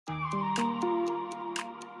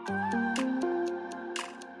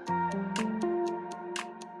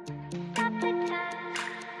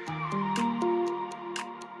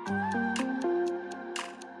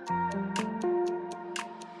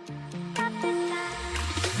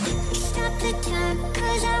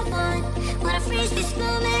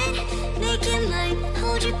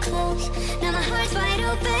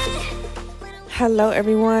Hello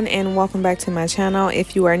everyone, and welcome back to my channel.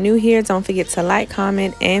 If you are new here, don't forget to like,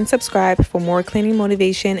 comment, and subscribe for more cleaning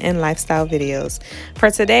motivation and lifestyle videos. For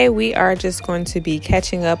today, we are just going to be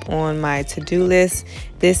catching up on my to-do list.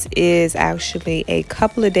 This is actually a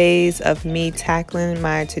couple of days of me tackling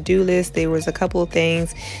my to-do list. There was a couple of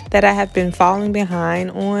things that I have been falling behind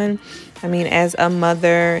on. I mean, as a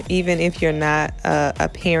mother, even if you're not a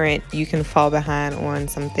parent, you can fall behind on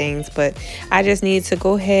some things. But I just need to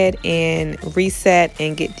go ahead and reset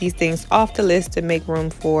and get these things off the list to make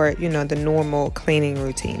room for, you know, the normal cleaning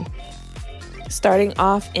routine. Starting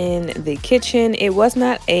off in the kitchen, it was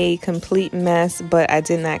not a complete mess, but I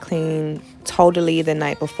did not clean totally the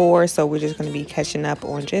night before, so we're just going to be catching up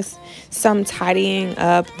on just some tidying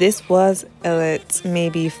up. This was at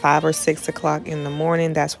maybe 5 or 6 o'clock in the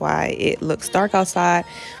morning. That's why it looks dark outside,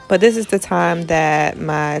 but this is the time that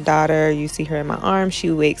my daughter, you see her in my arm, she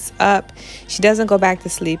wakes up. She doesn't go back to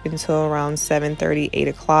sleep until around 7:30, 8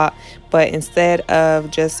 o'clock, but instead of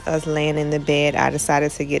just us laying in the bed, I decided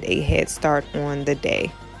to get a head start on the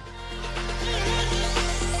day.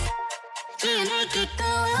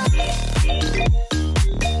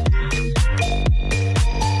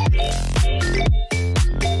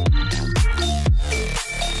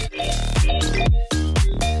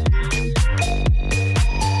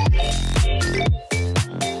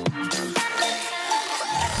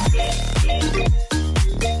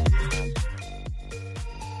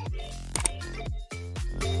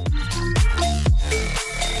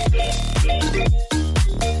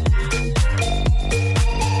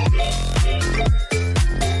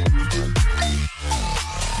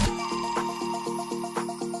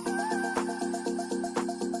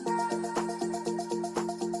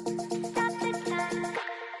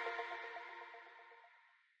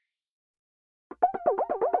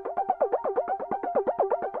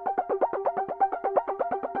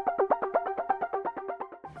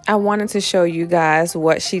 I wanted to show you guys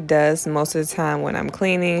what she does most of the time when I'm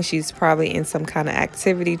cleaning. She's probably in some kind of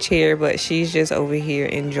activity chair, but she's just over here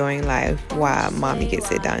enjoying life while mommy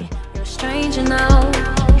gets it done. You're a stranger now.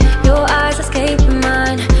 Your eyes escaping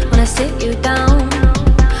mine when I sit you down.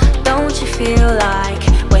 Don't you feel like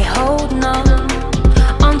we're holding on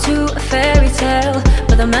onto a fairy tale,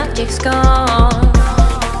 but the magic's gone?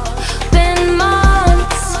 Been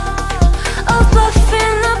months of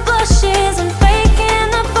buffing the bushes and faking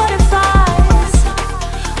the butterflies.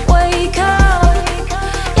 Wake up,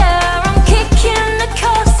 yeah, I'm kicking the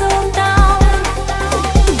castle down.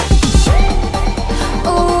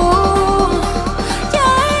 Ooh,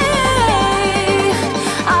 yeah,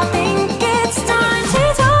 I think it's time to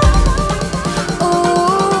talk.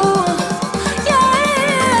 Ooh, yeah,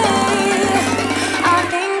 I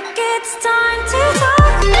think it's time to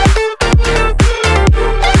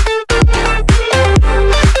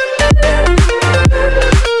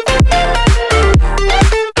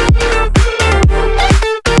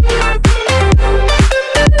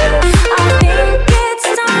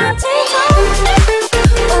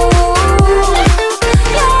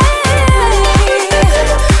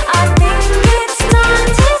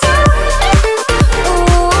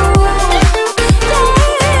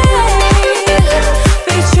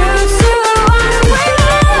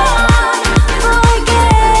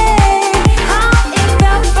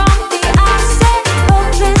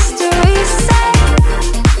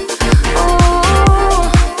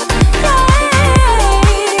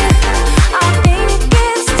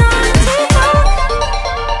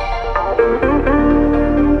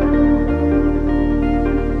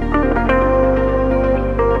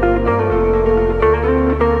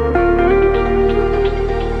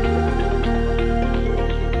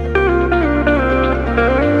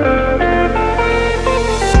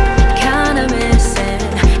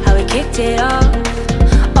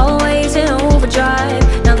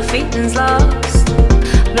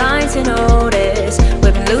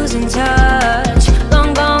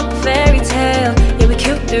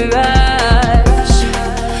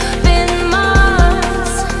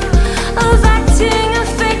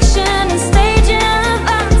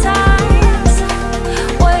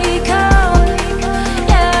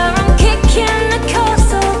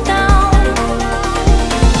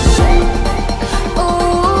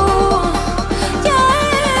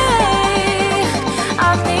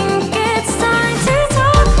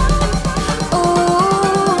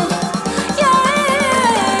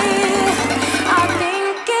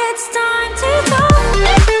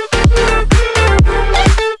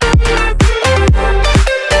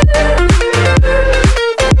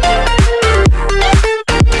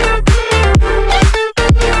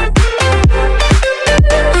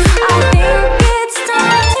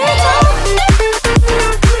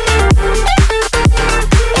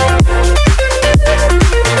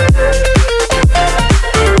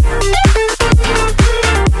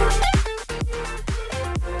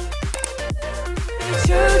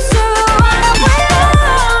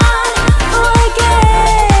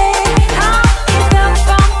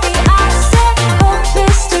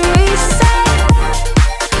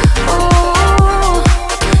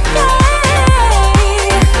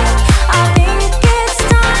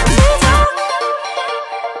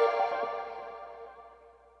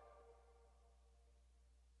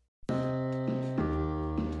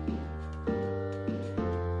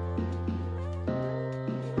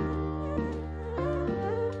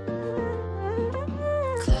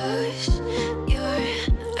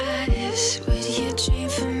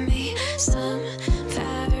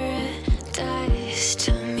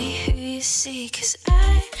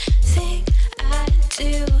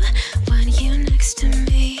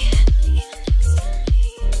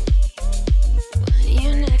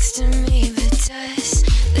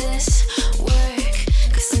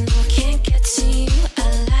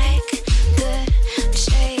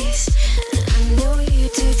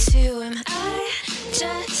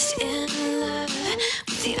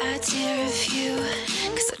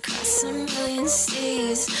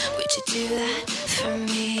that for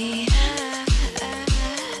me?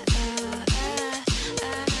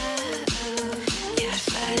 Yeah, I'd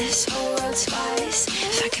fly this whole world twice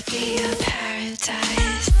if I could be your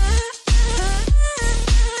paradise.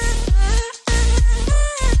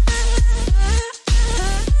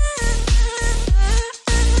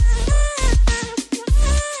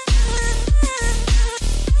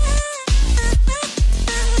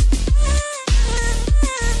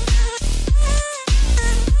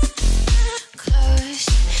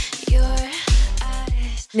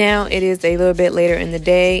 Now it is a little bit later in the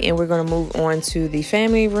day, and we're going to move on to the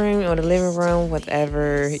family room or the living room,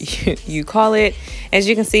 whatever you call it. As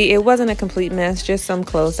you can see, it wasn't a complete mess, just some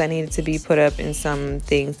clothes that needed to be put up and some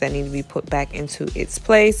things that need to be put back into its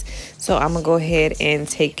place. So I'm going to go ahead and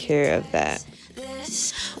take care of that.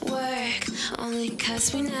 This work only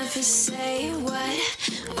 'cause we never say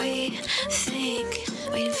what we think,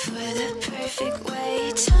 waiting for the perfect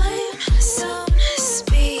way. Time zone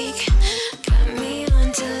speak, got me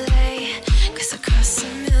on delay, 'cause across a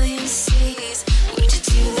million seas, would you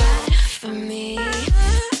do that for me?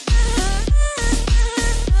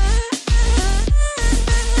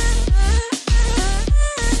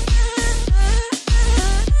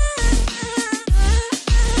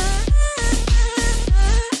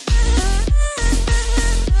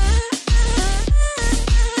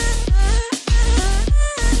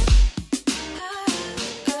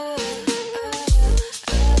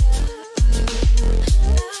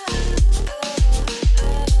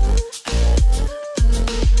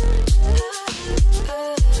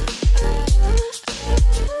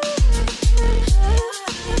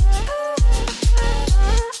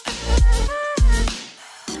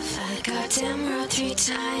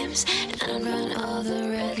 Times, and I'd run all the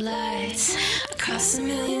red lights across a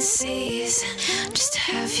million seas just to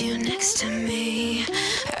have you next to me.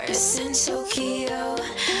 Paris and Tokyo,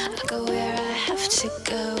 I go where I have to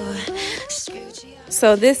go.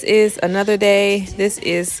 So this is another day. This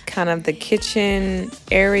is kind of the kitchen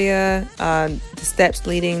area, the steps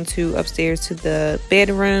leading to upstairs to the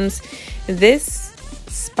bedrooms. This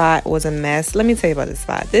spot was a mess. Let me tell you about this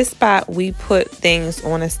spot. This spot, we put things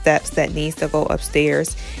on the steps that needs to go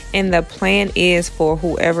upstairs, and the plan is for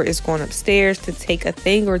whoever is going upstairs to take a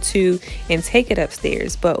thing or two and take it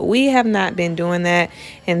upstairs, but we have not been doing that.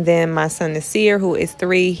 And then my son Nasir, who is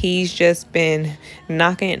 3, he's just been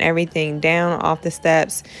knocking everything down off the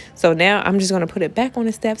steps. So now I'm just going to put it back on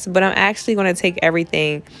the steps, but I'm actually going to take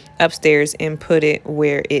everything upstairs and put it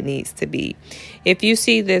where it needs to be. If you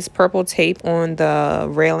see this purple tape on the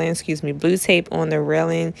railing, blue tape on the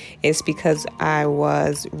railing, it's because I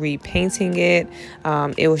was repainting it.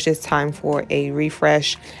 It was just time for a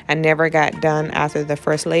refresh. I never got done after the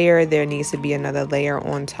first layer. There needs to be another layer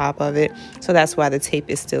on top of it. So that's why the tape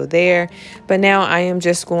is still there. But now I am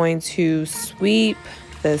just going to sweep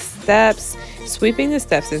the steps. Sweeping the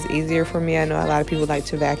steps is easier for me. I know a lot of people like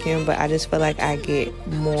to vacuum, but I just feel like I get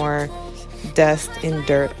more dust and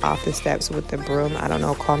dirt off the steps with the broom. I don't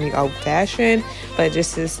know, call me old-fashioned, but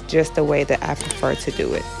this is just the way that I prefer to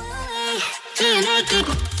do it.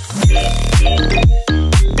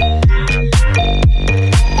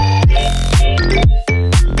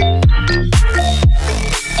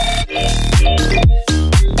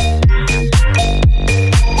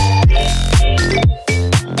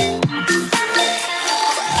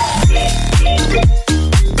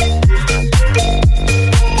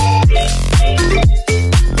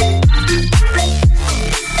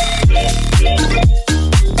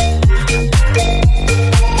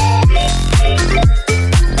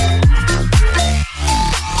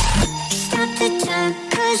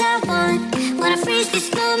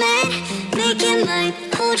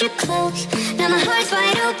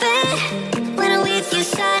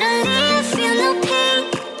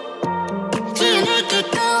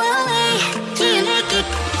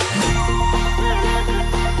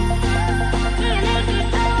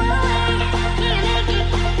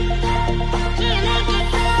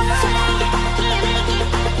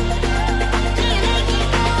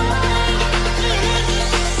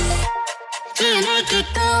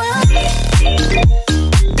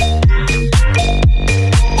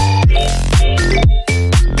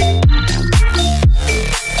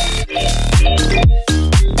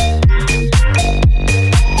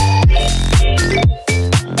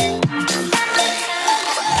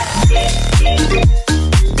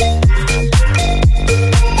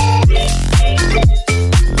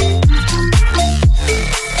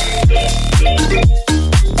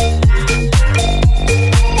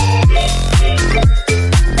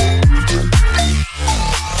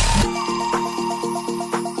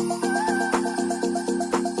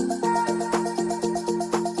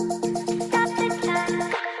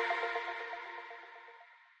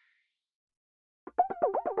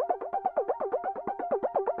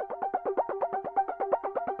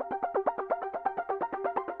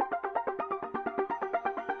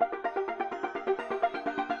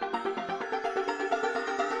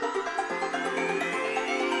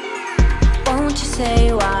 Don't you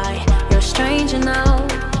say why you're a stranger now.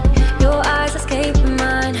 Your eyes escape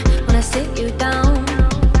mine when I sit you down.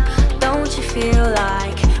 Don't you feel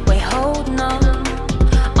like we're holding on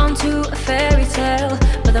onto a fairy tale,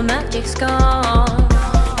 but the magic's gone.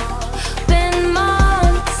 Been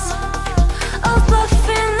months of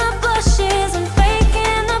bluffing the blushes and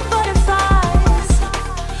faking the butterflies.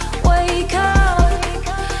 Wake up,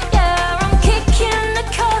 yeah, I'm kicking the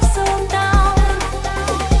castle down.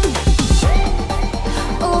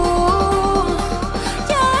 Ooh,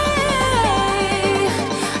 yeah,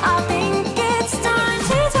 I think it's time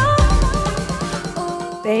to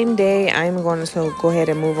talk. Same day, I'm going to go ahead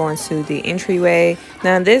and move on to the entryway.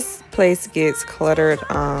 Now this place gets cluttered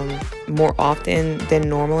more often than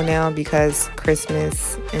normal now because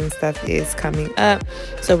Christmas and stuff is coming up,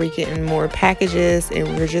 so we're getting more packages and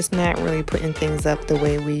we're just not really putting things up the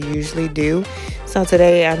way we usually do. So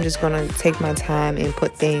today I'm just going to take my time and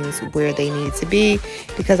put things where they need to be,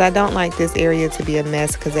 because I don't like this area to be a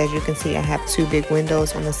mess, because as you can see I have two big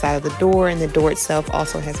windows on the side of the door, and the door itself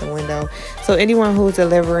also has a window, so anyone who's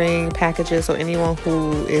delivering packages or anyone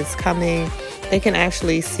who is coming, they can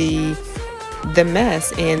actually see the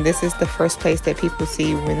mess, and this is the first place that people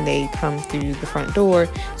see when they come through the front door.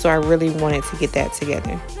 So I really wanted to get that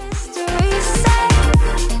together.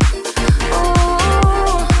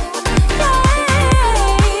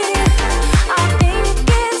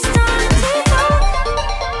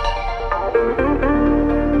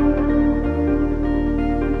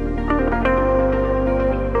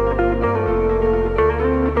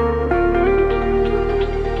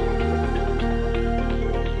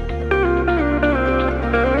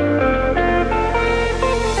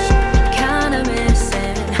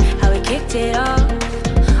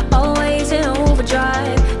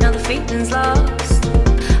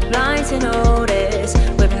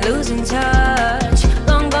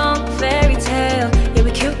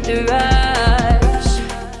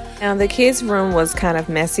 Now the kids' room was kind of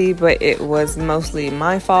messy, but it was mostly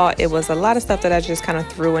my fault. It was a lot of stuff that I just kind of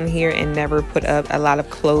threw in here and never put up. A lot of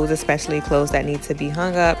clothes, especially clothes that need to be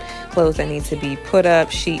hung up, clothes that need to be put up,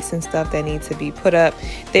 sheets and stuff that need to be put up.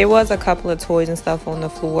 There was a couple of toys and stuff on the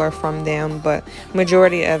floor from them, but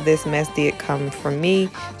majority of this mess did come from me.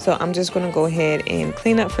 So I'm just going to go ahead and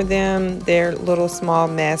clean up for them their little small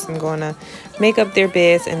mess. I'm going to make up their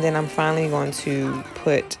beds, and then I'm finally going to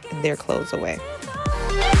put their clothes away.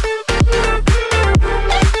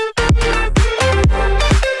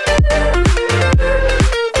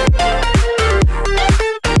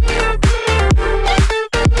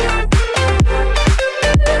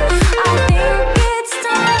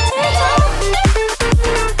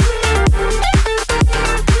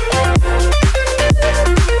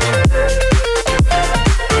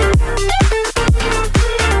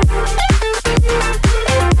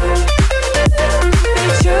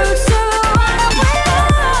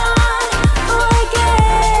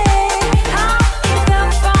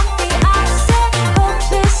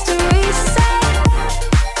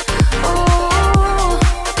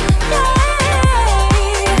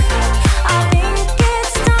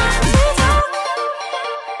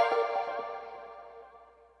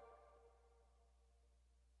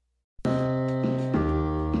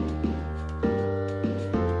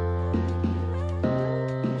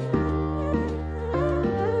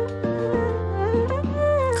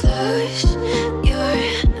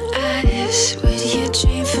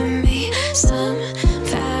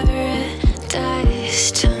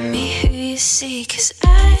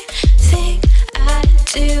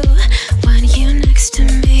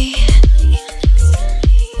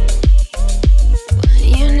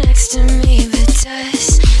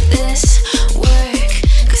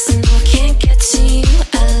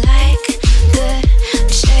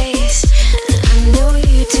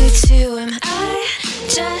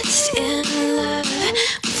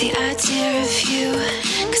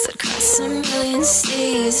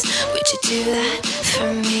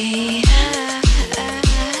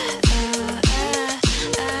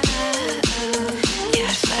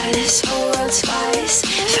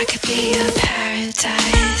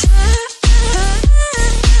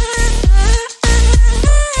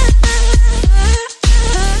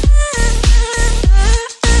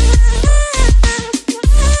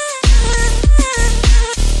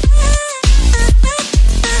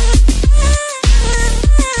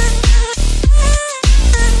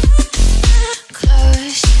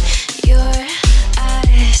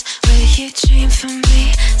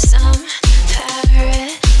 Some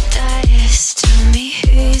paradise, tell me who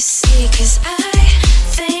you see, 'cause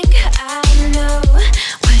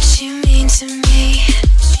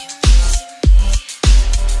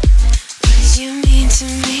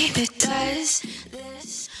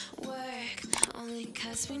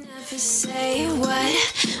say what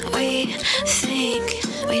we think,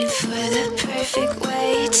 waiting for the perfect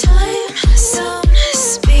way. Time zone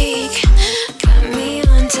speak, got me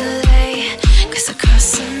on delay, 'cause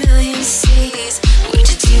across a million seas, would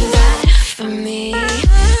you do that for me?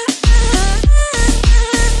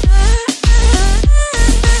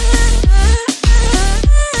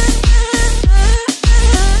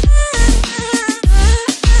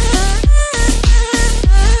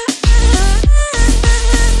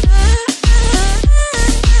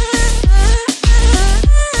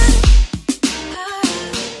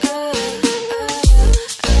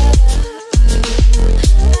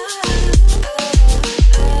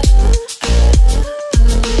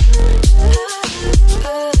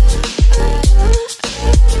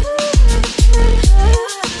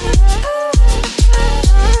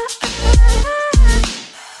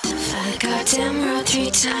 Goddamn road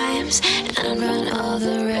 3 times, and I'd run all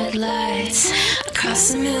the red lights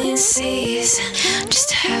across a million seas just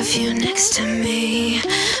to have you next to me.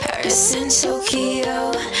 Paris and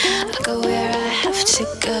Tokyo, I go where I have to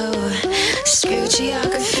go. Screw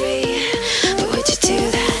geography, but would you do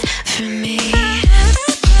that for me?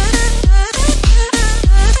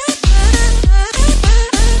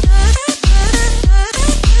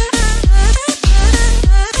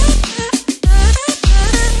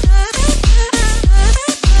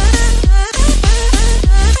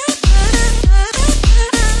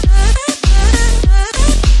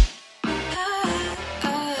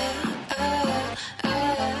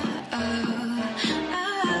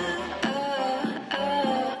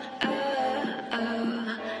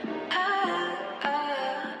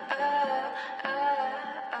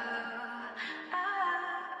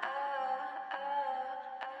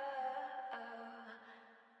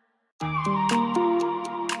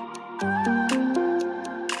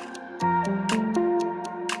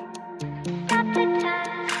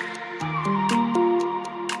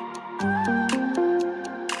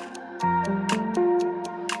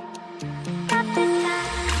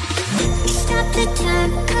 The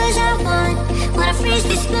time, 'cause I wanna freeze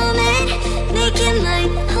this moment, make it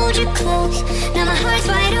mine, hold you close. Now my heart's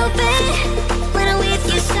wide open. When I'm with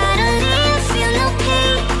you, suddenly I feel no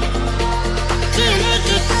pain. Do you make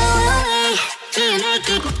it go away?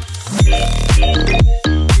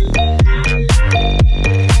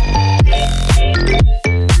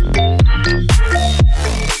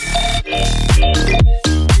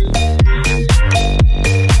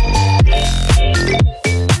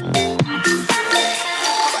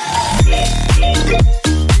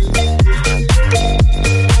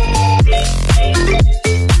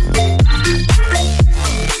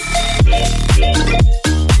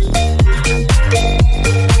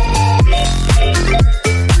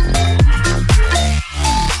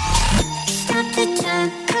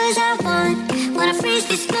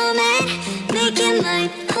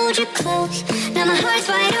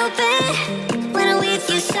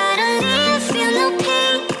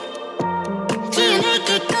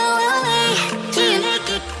 Do you make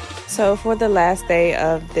it? So for the last day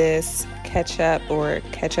of this catch up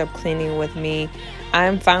cleaning with me,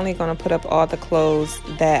 I'm finally going to put up all the clothes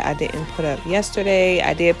that I didn't put up yesterday.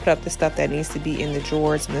 I did put up the stuff that needs to be in the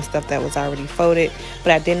drawers and the stuff that was already folded,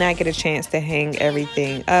 but I did not get a chance to hang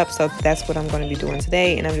everything up. So that's what I'm going to be doing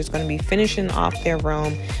today, and I'm just going to be finishing off their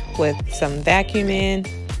room with some vacuuming,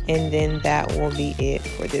 and then that will be it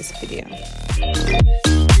for this video.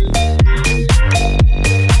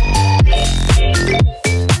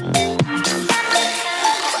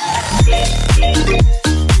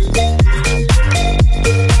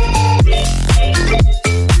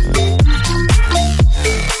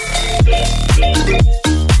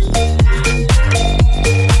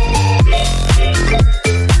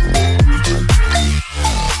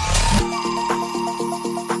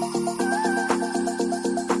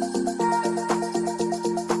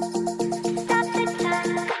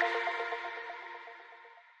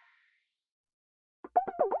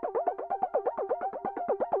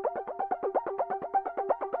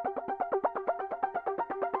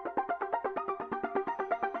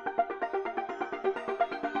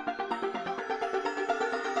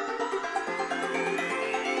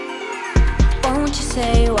 Won't you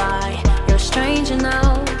say why you're a stranger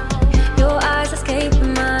now? Your eyes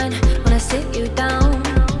escaping mine when I sit you down.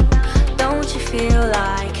 Don't you feel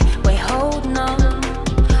like we're holding on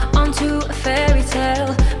onto a fairy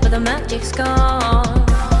tale, but the magic's gone?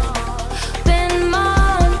 Been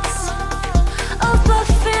months of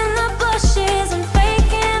buffing the bushes and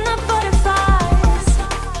faking the butterflies.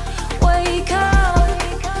 Wake up,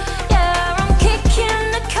 yeah, I'm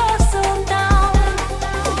kicking the castle down.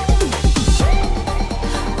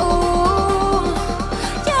 Ooh,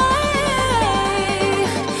 yeah.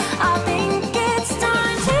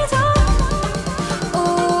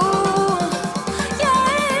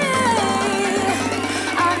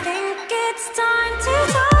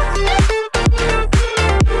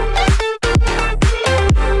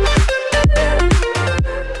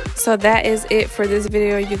 So that is it for this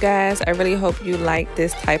video, you guys. I really hope you like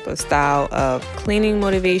this type of style of cleaning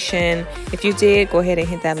motivation. If you did, go ahead and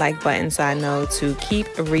hit that like button so I know to keep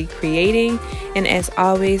recreating. And as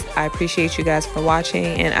always, I appreciate you guys for watching,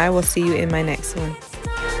 and I will see you in my next one.